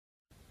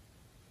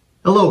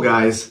Hello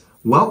guys,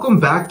 welcome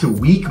back to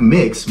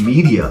Weekmix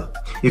Media.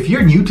 If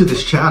you're new to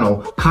this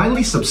channel,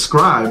 kindly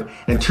subscribe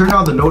and turn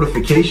on the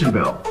notification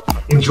bell.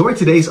 Enjoy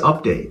today's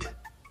update.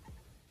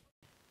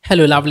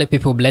 Hello lovely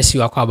people, bless you.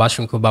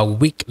 Akwa about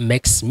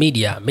Weekmix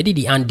Media.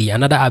 Medidi Andy,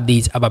 another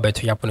update about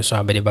beto yapono so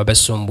abede babe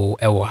sombo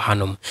ewo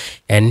hanum.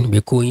 And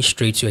we're going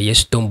straight to a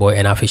yes Stonebwoy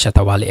and Afi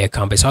Shatta Wale air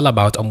camp. It's all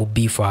about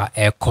beef for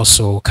air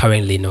koso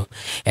currently no.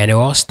 And it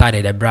all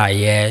started a bra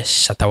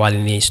Shatta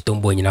Wale ni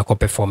Stonebwoy nyina ko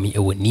perform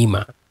ewo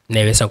Nima. Na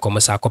yesa nkomo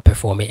sa ko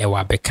perform ewo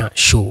Abeka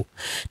show.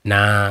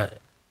 Na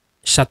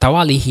Shatta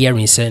Wale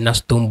hearing say na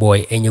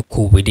Stonebwoy enye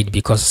cool with it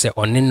because say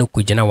oneno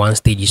kujana one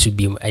stage should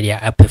be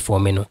a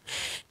performing no.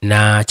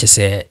 Na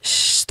chese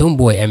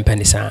Stonebwoy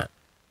empenisa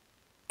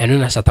eno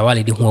na Shatta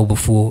Wale di ho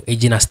obufu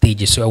ejina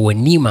stage so ewo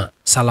Nima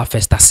Sala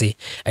Festa se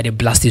e de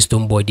blast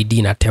Stonebwoy di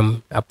din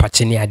atem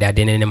Apakye ne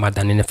ade ne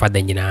madane ne fada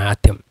nyina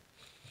atem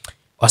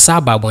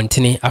Osaba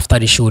bontene after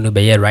the show no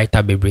be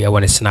writer bebre e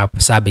won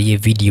snap sa be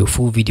video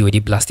full video di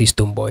blast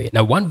Stonebwoy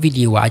na one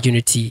video wa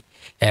agility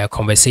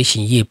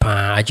conversation ye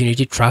pa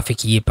agility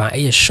traffic ye pa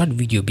a short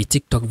video be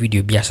TikTok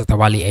video be Shatta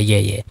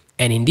Wale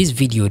and in this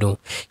video though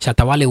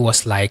Shatta Wale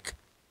was like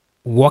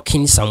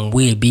walking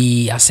somewhere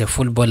be as a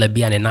footballer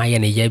be and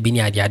a year be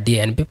near the day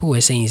and people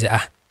were saying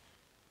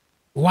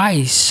why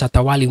is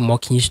Shatta Wale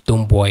mocking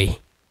Stonebwoy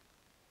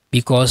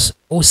because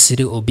o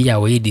siri obi a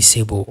we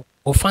disabled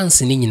o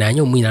fans ni nyina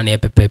anya mu nyina na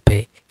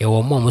pepepe e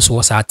wo mom so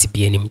was at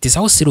be anim tis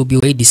how siri obi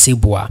we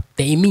disabled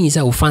the means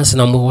that o fans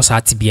na mo was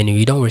at be anim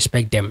you don't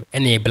respect them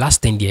and a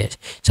blasting there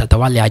Shatta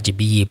Wale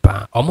ajibi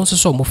pa almost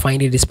so mo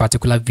find this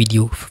particular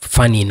video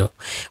funny no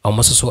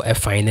almost so e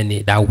finding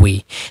it that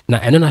way na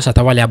eno na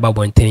Shatta Wale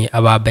ababonten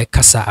aba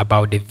kasa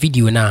about the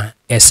video na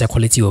as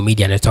quality or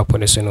media and top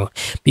on so no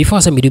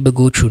before some video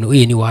go through no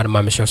any one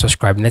man sure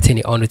subscribe not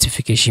any on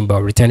notification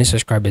bell returning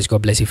subscribers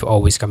God bless you for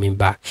always coming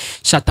back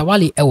Shatta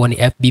Wale on the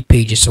FB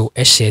page so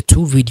I share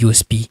two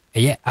videos be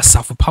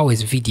Asafo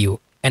Powers video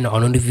and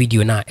on the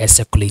video now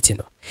circulating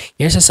no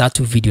yes I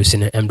two videos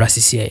in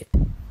embrace here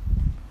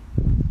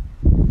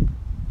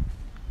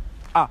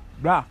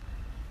bra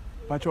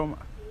pachoma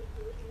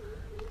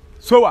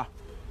soa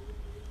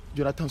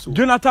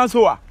Jonathan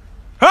soa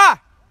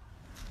ha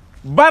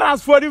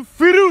Balance for the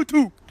firu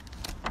too.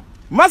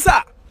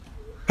 Masa.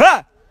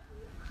 Ha.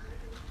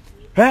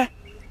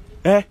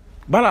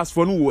 Balance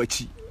for no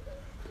watchi.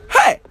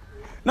 Hey.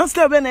 Now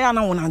stay be na ya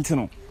na wonante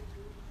no.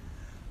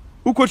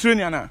 Uko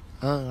training ana.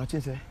 I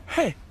think say.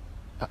 Hey.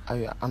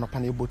 I anopa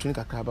na ebo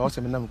training kakra ba o se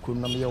me nam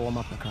krom na me ye warm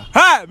up kakra.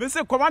 Hey, me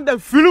say commander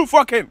firu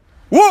fucking.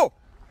 Whoa.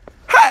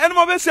 Hey, eno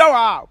mo be sia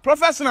wa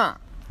professional.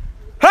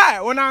 Hey,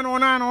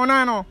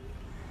 onano.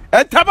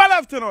 E taba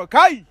left no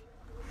kai.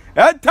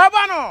 E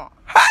taba no.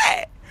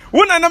 Hey,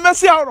 una na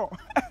mesi awro.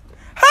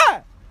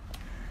 Hey,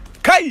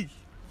 kai.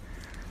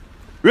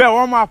 We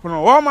warm up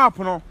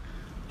no.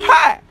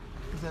 Hey.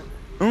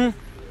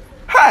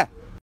 Hey.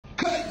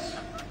 Guys,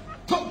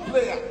 top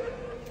player,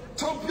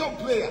 champion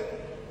player.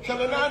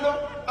 Shalenano,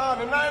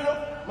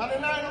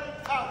 Manenano,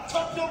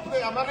 champion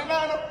player,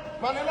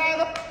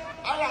 Manenano,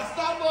 ala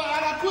Starboy,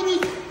 ala Kuru.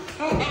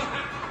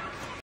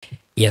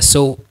 yeah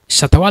so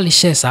Shatta Wale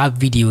shares our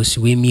videos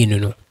with me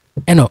no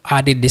and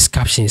added this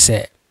caption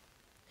say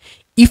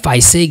if I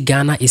say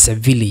Ghana is a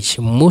village,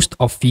 most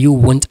of you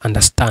won't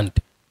understand.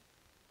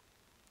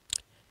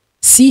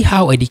 See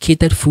how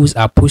educated fools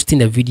are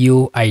posting a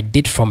video I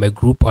did from a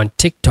group on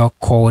TikTok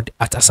called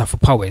Asafo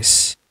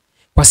Powers.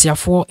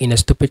 Kwasiafo in a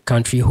stupid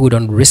country who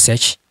don't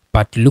research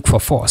but look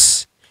for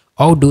force.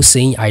 All those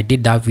saying I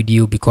did that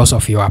video because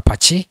of your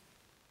Apakye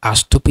are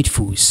stupid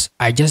fools.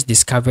 I just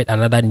discovered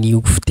another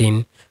new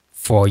thing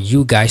for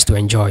you guys to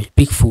enjoy.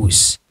 Big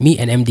fools. Me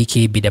and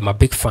MDK be them a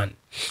big fan.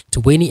 To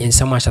Winnie and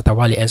someone Shatta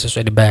Wale and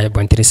so the bad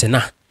but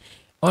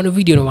on the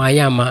video no I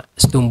am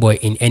Stonebwoy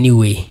in any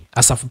way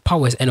Asafo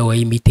Powers and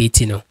away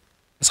imitating no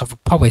Asafo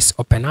Powers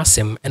open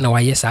asem and why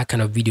yes I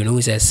kind of video no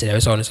says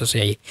serious on so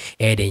say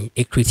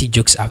it create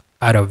jokes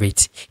out of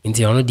it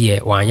until on the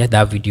one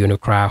that video no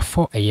cry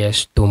for a year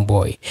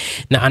Stonebwoy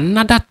now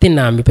another thing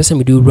me person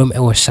me do room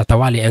and was Shatta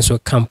Wale and so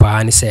camper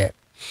and say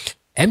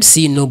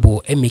MC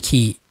Noble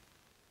MK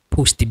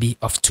post to be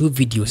of two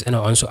videos and I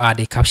also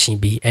add a caption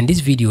be and this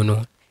video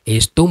no a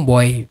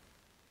Stonebwoy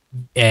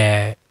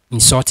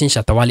insulting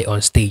Shatta Wale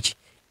on stage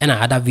and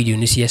another video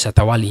you see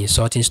Shatta Wale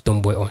insulting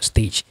Stonebwoy on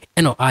stage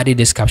and I added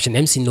this caption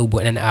MC Noble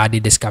and I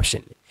added this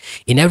caption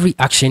in every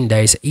action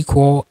there is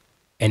equal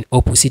and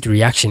opposite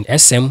reaction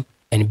SM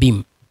and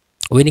beam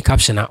when the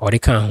caption or the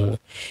can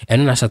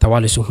and then Shatta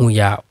Wale so who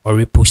ya or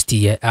repost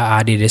here I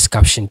added this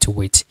caption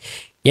to it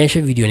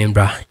share video name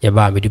bra ya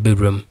ba me the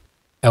bedroom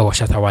or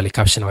Shatta Wale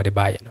caption or the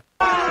buy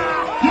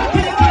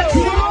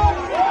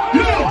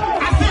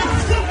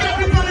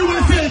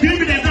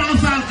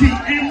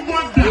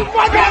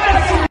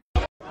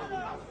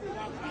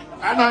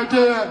And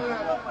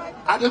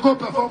I go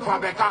perform for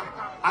Abeka.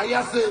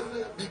 I say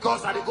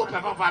because I go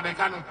perform for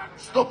Abeka. No,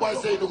 Stonebwoy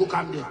say you go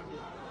come there.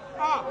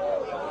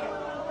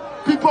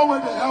 People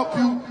when they help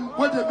you,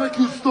 when they make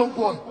you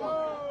Stonebwoy,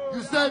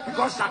 You say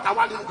because Shatta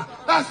Wale.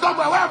 That's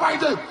somewhere. Where am I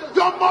there?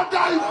 Your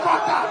mother is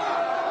father.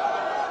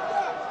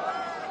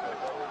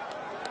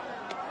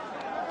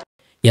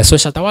 Yeah, so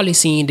Shatta Wale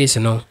seeing this,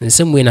 in the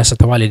same way as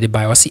Shatta Wale did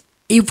by us.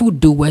 Evil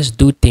doers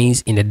do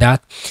things in the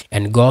dark,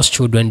 and God's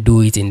children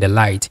do it in the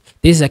light.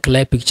 This is a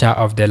clear picture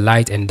of the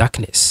light and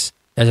darkness.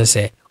 As I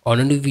say,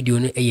 on the video,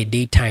 no, a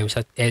daytime,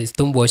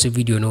 Stone Boy's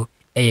video, no,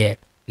 a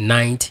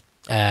night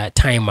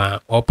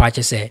timer, or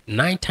patches say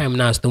night time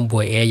now. Stone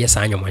Boy, yes,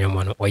 I am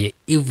or ye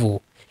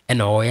evil,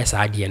 and or yes,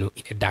 I in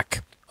the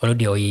dark, or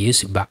the or ye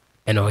use back,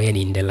 and or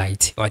in the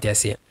light. What I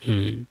say,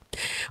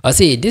 I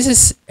say this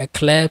is a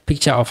clear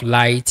picture of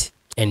light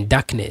and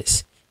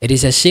darkness. It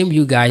is a shame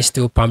you guys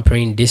still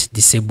pampering this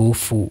disabled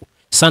fool,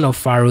 son of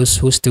Pharaohs,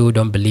 who still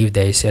don't believe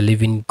there is a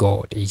living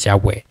God,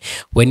 Yahweh.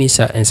 When it's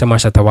and some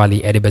Shatta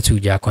Wale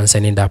Edebetuja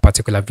concerning that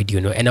particular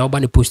video, no, and I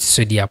want to post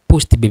so they are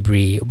post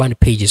Bibri, one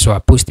page so I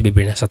post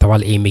Bibri and Shatta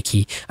Wale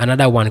Meki.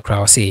 Another one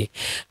crowd say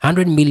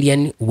 100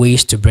 million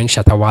ways to bring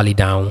Shatta Wale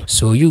down.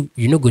 So you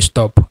know go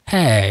stop.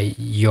 Hey,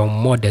 your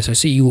mothers, or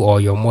see you or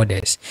your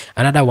mothers.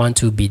 Another one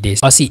to be this.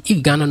 Or see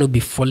if Ghana no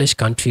be foolish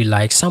country,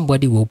 like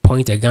somebody will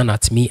point a gun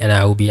at me and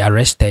I will be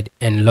arrested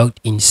and locked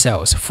in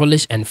cells.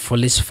 Foolish and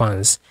foolish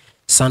fans.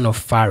 Son of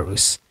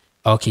Pharaohs.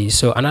 Okay,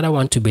 so another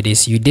one to be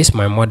this. You diss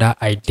my mother,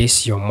 I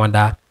diss your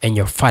mother and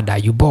your father.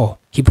 You bore,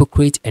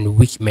 hypocrite and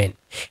weak men.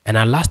 And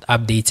our last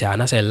update,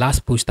 and that's a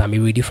last post I'm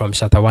reading from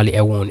Shatta Wale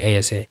Ewon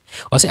ASA.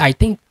 Also, I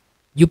think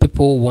you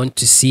people want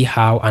to see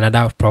how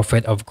another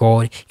prophet of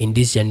God in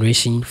this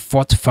generation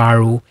fought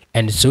Pharaoh,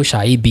 and so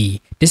shall it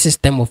be. This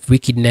system of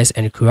wickedness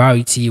and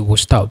cruelty will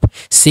stop.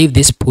 Save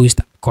this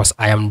post because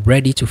I am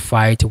ready to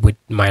fight with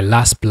my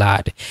last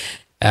blood.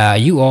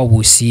 You all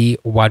will see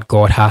what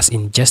God has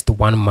in just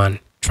one man.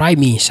 Try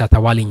me,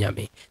 Shatta Wale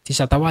nyame. Ti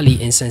Shatta Wale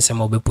insense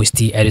mo be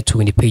posti edit to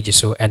in the page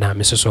so and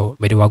I'm so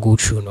me wa go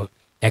through no.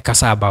 E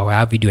kasa about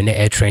our video na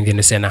air trending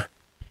no sena.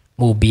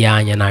 Mo bia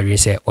anya na we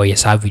say oh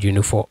yes video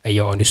no for a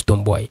on the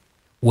Stone Boy.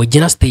 We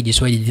gina stages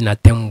where you didn't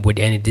attempt with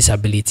any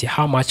disability.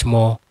 How much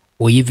more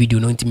or ye video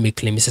no to make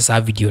claim Mrs.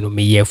 video no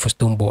me year for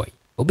Stone Boy.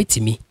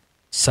 Obitimi.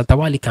 Shatta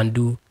Wale can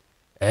do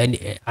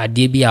any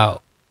adebia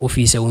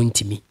office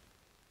me.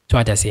 So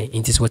what I say,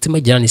 it is what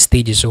my journey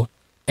stage so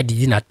I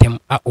didn't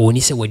attempt only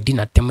say we didn't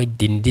attempt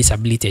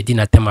disability, didn't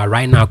attempt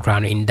right now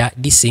crown in that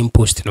this same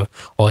post, no,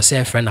 or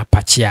say friend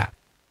Apakye.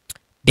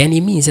 Then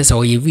it means as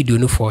a video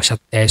no for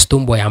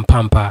Stone Boy and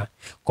Pampa,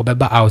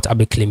 Kobeba out I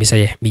be claim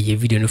say me a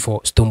video no for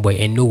Stone Boy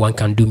and no one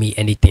can do me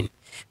anything.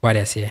 What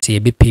I say a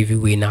bit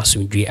paving way now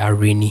soon are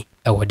rainy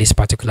or this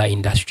particular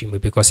industry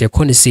because you're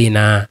going to say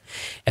na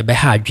a be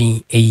hard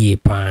dream a year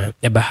pan,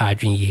 a be hard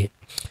dream year.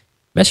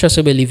 Make sure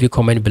to leave your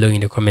comment below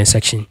in the comment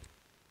section.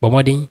 But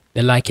more than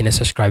the like and the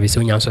subscribe is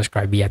when you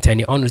subscribe,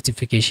 turn on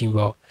notification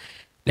bell.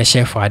 Let's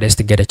share for others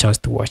to get a chance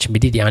to watch. Me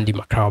did the Andy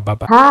Macau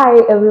Baba. Hi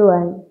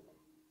everyone,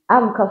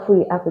 I'm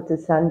Kafui Akutu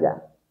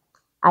Sandra.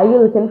 Are you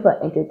looking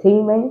for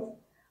entertainment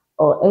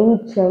or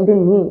any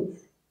trending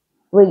news?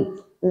 Wait,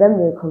 let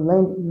me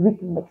recommend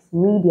Weekmix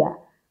Media.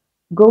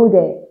 Go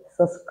there,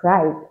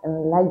 subscribe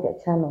and like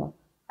the channel.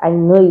 I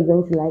know you're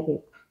going to like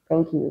it.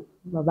 Thank you.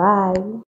 Bye bye.